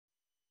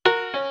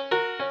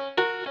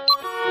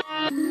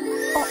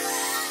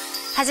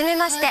はじめ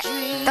まして、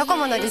ドコ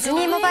モのディズ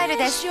ニーモバイル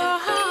です。新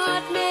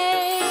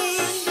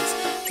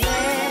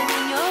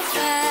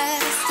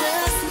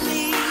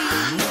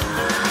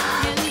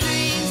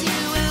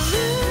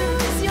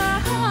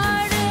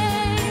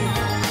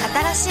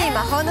しい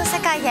魔法の世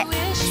界へ、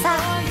さ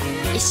あ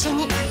一緒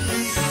に。デ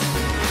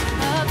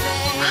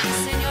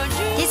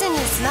ィズニー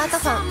スマート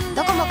フォン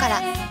ドコモから。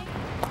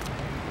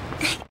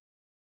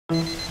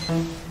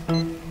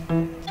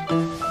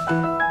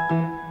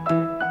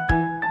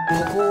こ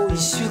こを1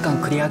週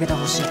間繰り上げて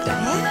ほしいって。で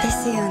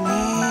すよね。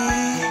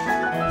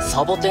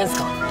サボテンす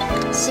か？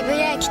渋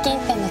谷駅近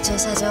辺の駐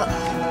車場。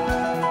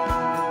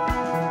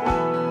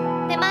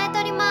出前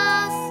取り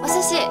ます。お寿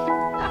司。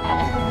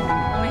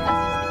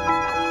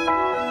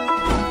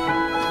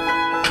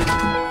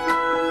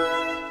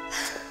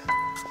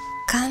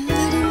頑張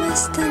りま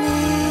したね。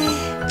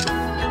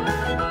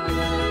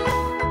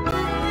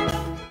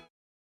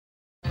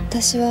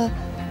私は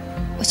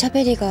おしゃ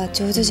べりが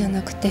上手じゃ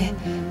なくて、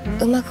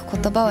うまく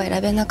言葉を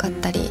選べなかっ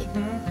たり、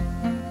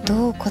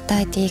どう答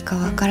えていいか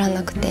わから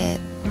なくて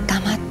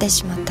黙って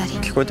しまったり。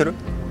聞こえてる？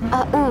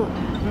あ、うん、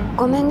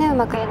ごめんね、う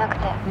まく言えなく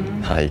て。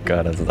相変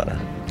わらずだな。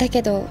だ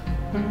けど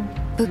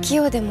不器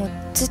用でも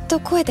ずっ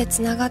と声で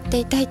つながって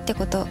いたいって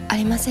ことあ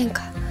りません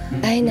か？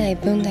会えない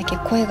分だけ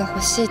声が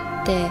欲しいっ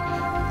て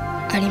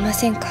ありま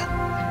せん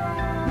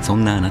か？そ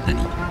んなあなたに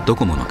ド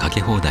コモのか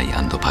け放題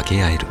&パ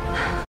ケ合える。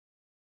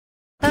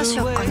どうし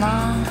ようか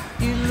な。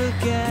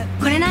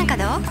これなんか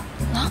どう？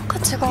なんか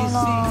違う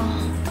な。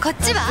こっ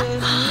ちは？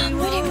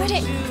無理無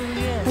理。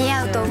似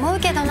合うと思う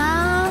けど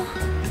な。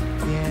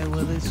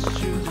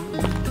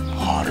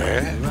あ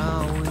れ？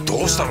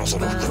どうしたのそ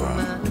の服は。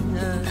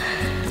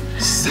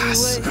さ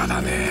すが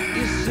だね。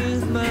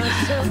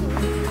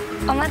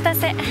お待た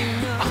せ。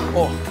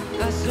お。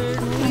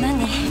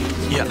何？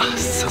いや、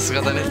さす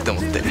がだねって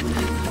思って。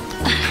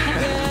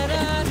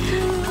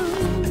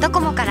ドコ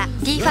モから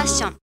D ファッ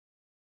ション。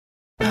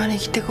何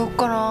着てこっ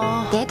か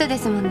な。デートで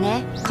すもん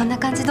ね。こんな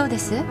感じどうで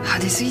す？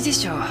派手すぎで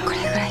しょ。これ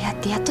ぐらいやっ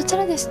てやっとチャ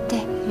ラですっ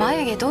て。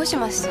眉毛どうし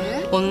ます？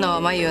女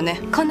は眉よ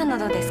ね。こんなの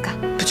どうですか？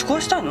ぶち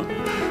壊したいの？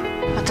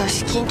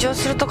私緊張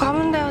すると噛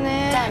むんだよ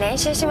ね。じゃあ練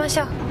習しまし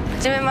ょう。は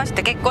じめまし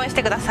て結婚し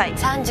てください。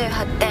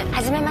38点。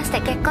はじめまして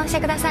結婚し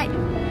てください。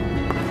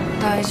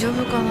大丈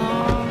夫かな。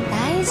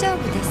大丈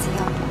夫ですよ。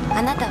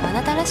あなたはあ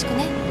なたらしく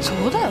ね。そ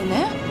うだよ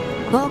ね。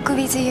Walk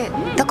with you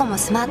ドコモ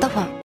スマートフ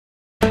ォン。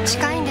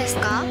近いんです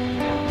か？う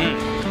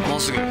ん、もう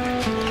すぐ。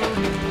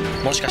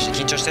もしかして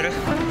緊張してる？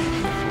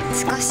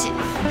少し。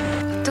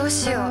どう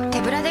しよう、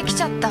手ぶらで来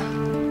ちゃった。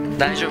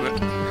大丈夫。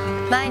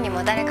前に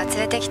も誰か連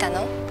れてきた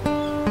の？う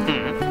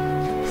ん。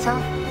そう。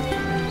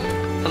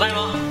ただい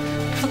ま。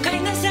おかえ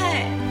りなさ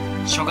い。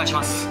紹介し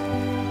ます。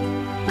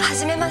は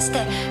じめまし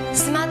て、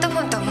スマートフ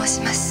ォンと申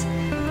します。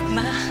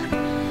まあ。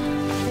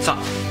さ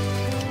あ。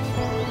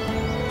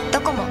ド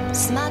コモ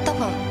スマート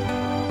フォン。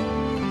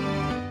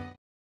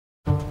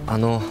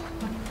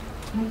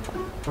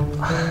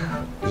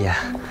いや。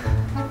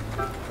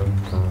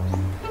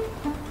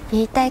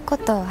言いたいこ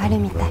とある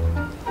みたい。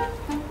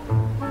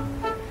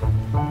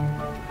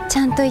ち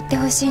ゃんと言って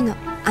ほしいの、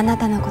あな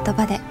たの言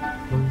葉で。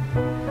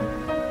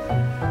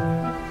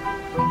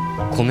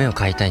米を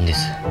買いたいんで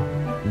す。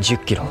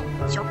10キロ。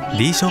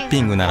D ショッ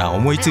ピングなら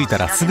思いついた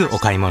らすぐお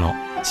買い物。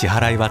支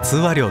払いは通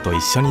話料と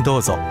一緒にど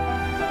うぞ。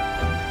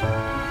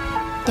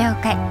了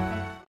解。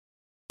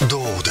ど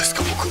うです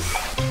か僕。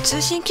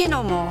通信機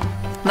能も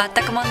全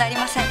く問題あり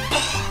ません。よ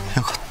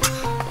かっ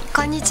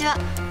た。こんにちは。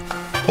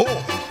おう、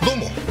どう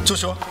も。調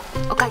子は？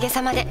おかげ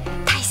さまで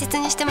大切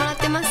にしてもらっ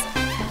てます。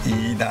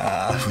いい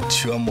なあ、う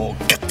ちはも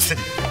うがっつ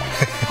り。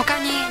他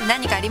に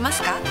何かありま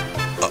すか？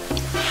あ、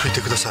拭いて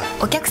ください。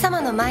お客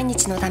様の毎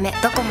日のため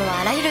ドコモ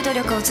はあらゆる努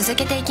力を続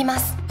けていきま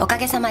す。おか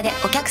げさまで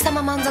お客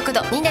様満足度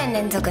2年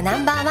連続ナ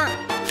ンバーワン。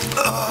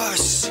よ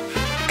し、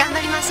頑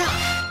張りましょう。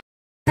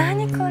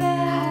何これ。か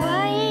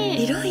わい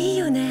い。色いい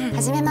よね。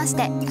はじめまし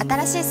て、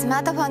新しいスマ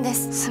ートフォンで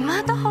す。スマ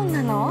ートフォン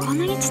なの？こん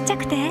なにちっちゃ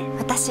くて。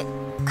私、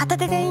片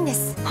手でいいんで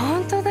す。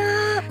本当だ。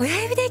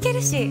親指でいけ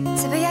るし。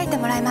つぶやいて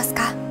もらえます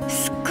か？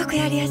すっごく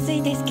やりやす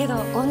いんですけど。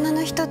女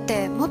の人っ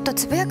てもっと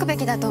つぶやくべ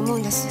きだと思う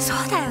んです。そう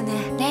だよ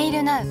ね。ネイ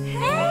ルナウ。ど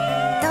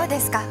うで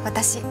すか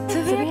私？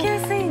つぶやきや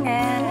すい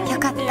ね。よ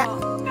かった。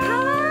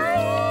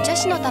女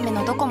子のため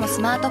のドコモス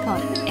マートフ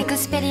ォンエク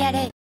スペリア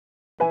レイ。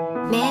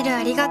メール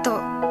ありがとう。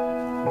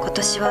今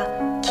年は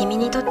君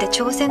にとって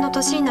挑戦の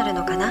年になる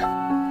のか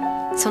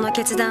な。その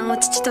決断を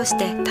父とし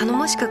て頼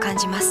もしく感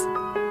じます。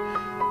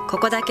こ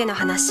こだけの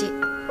話、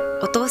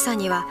お父さん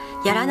には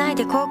やらない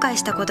で後悔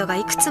したことが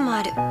いくつも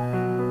ある。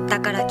だ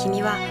から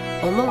君は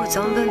思う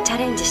存分チャ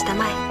レンジした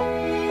ま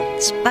え。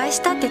失敗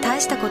したって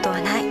大したこと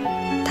はない。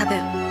多分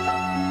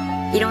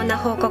いろんな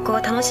報告を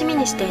楽しみ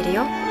にしている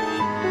よ。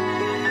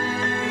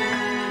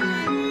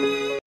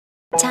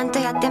ちゃんと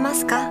やってま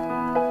す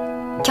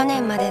か？去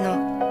年まで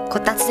のこ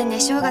たつで寝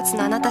正月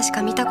のあなたし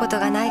か見たこと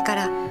がないか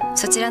ら、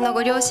そちらの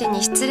ご両親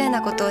に失礼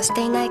なことをし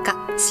ていないか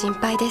心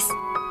配です。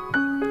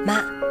ま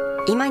あ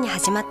今に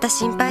始まった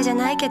心配じゃ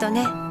ないけど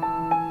ね。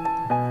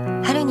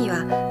春に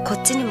はこ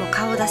っちにも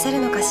顔を出せ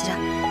るのかしら。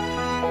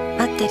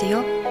待ってる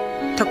よ、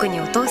特に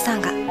お父さん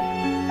が。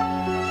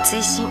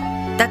追伸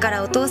だか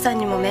らお父さん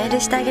にもメール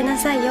してあげな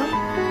さいよ。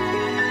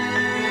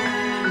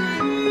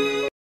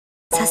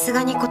さす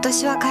がに今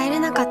年は帰れ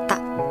なかった。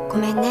ご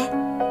めんね。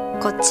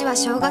こっちは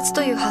正月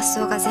という発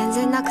想が全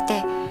然なく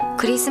て、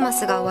クリスマ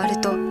スが終わ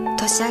ると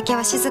年明け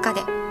は静か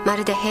でま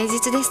るで平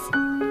日です。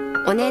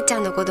お姉ちゃ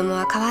んの子供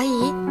は可愛い？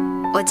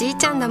おじい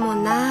ちゃんだも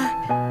んな。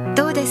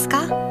どうです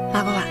か、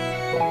孫は。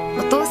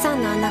お父さ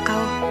んのあんな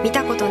顔見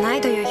たことな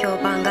いという評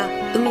判が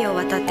海を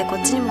渡ってこ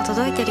っちにも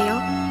届いてるよ。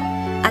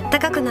あった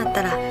かくなっ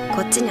たら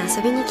こっちに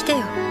遊びに来てよ。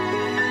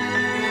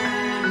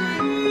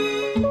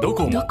ド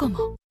コ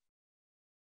モ